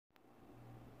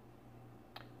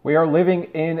We are living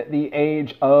in the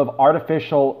age of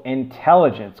artificial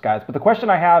intelligence, guys. But the question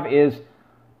I have is,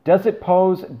 does it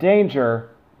pose danger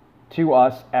to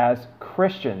us as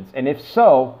Christians? And if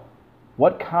so,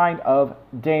 what kind of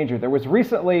danger? There was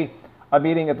recently a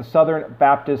meeting at the Southern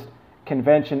Baptist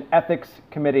Convention Ethics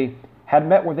Committee had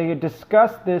met where they had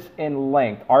discussed this in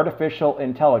length, artificial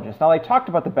intelligence. Now, they talked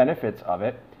about the benefits of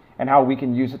it and how we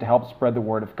can use it to help spread the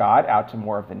word of God out to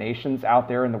more of the nations out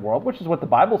there in the world, which is what the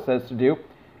Bible says to do.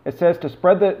 It says to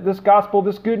spread this gospel,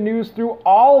 this good news through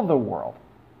all the world.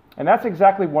 And that's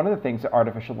exactly one of the things that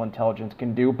artificial intelligence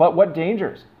can do. But what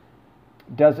dangers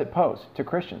does it pose to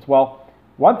Christians? Well,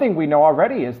 one thing we know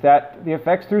already is that the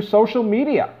effects through social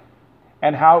media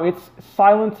and how it's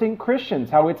silencing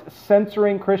Christians, how it's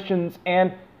censoring Christians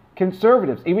and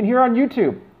conservatives. Even here on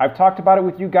YouTube, I've talked about it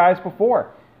with you guys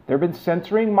before. They've been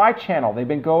censoring my channel. They've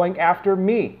been going after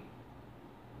me.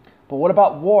 But what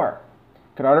about war?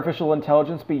 Could artificial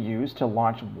intelligence be used to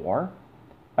launch war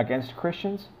against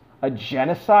Christians? A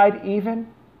genocide even?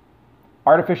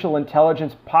 Artificial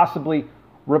intelligence possibly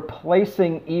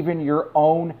replacing even your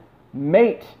own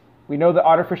mate. We know that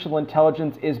artificial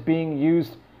intelligence is being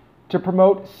used to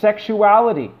promote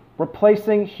sexuality,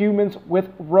 replacing humans with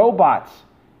robots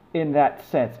in that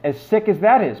sense. As sick as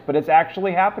that is, but it's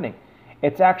actually happening.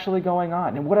 It's actually going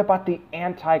on. And what about the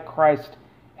Antichrist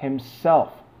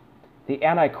himself? The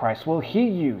Antichrist, will he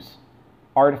use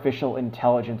artificial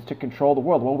intelligence to control the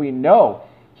world? Well, we know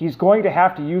he's going to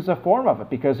have to use a form of it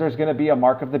because there's going to be a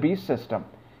mark of the beast system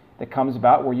that comes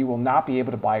about where you will not be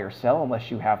able to buy or sell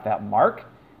unless you have that mark.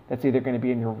 That's either going to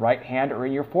be in your right hand or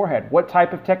in your forehead. What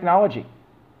type of technology?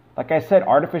 Like I said,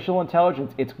 artificial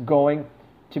intelligence, it's going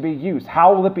to be used.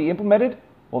 How will it be implemented?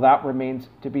 Well, that remains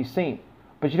to be seen.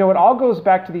 But you know, it all goes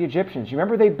back to the Egyptians. You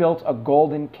remember they built a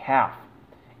golden calf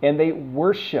and they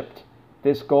worshipped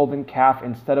this golden calf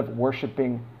instead of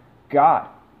worshiping God.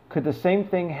 Could the same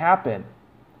thing happen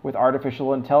with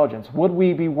artificial intelligence? Would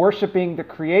we be worshiping the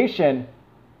creation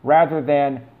rather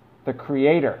than the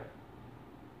creator?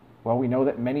 Well, we know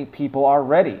that many people are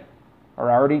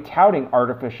already touting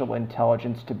artificial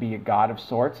intelligence to be a god of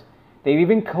sorts. They've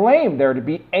even claimed there to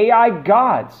be AI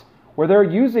gods, where they're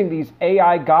using these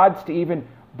AI gods to even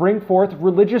bring forth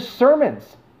religious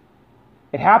sermons.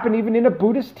 It happened even in a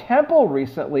Buddhist temple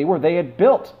recently where they had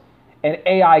built an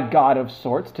AI god of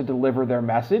sorts to deliver their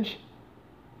message.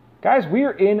 Guys, we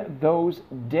are in those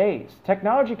days.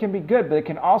 Technology can be good, but it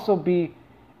can also be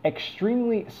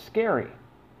extremely scary.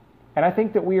 And I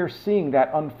think that we are seeing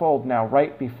that unfold now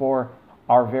right before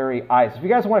our very eyes. If you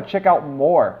guys want to check out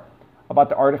more about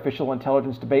the artificial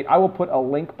intelligence debate, I will put a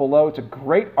link below. It's a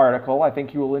great article. I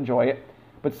think you will enjoy it.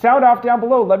 But sound off down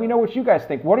below. Let me know what you guys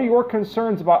think. What are your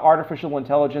concerns about artificial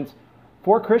intelligence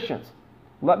for Christians?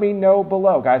 Let me know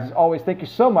below. Guys, as always, thank you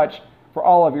so much for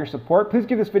all of your support. Please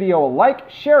give this video a like,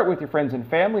 share it with your friends and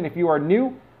family. And if you are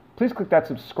new, please click that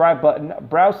subscribe button,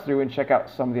 browse through, and check out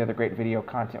some of the other great video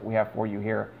content we have for you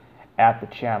here at the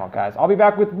channel, guys. I'll be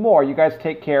back with more. You guys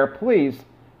take care. Please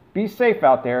be safe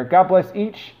out there. God bless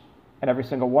each and every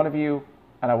single one of you,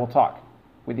 and I will talk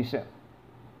with you soon.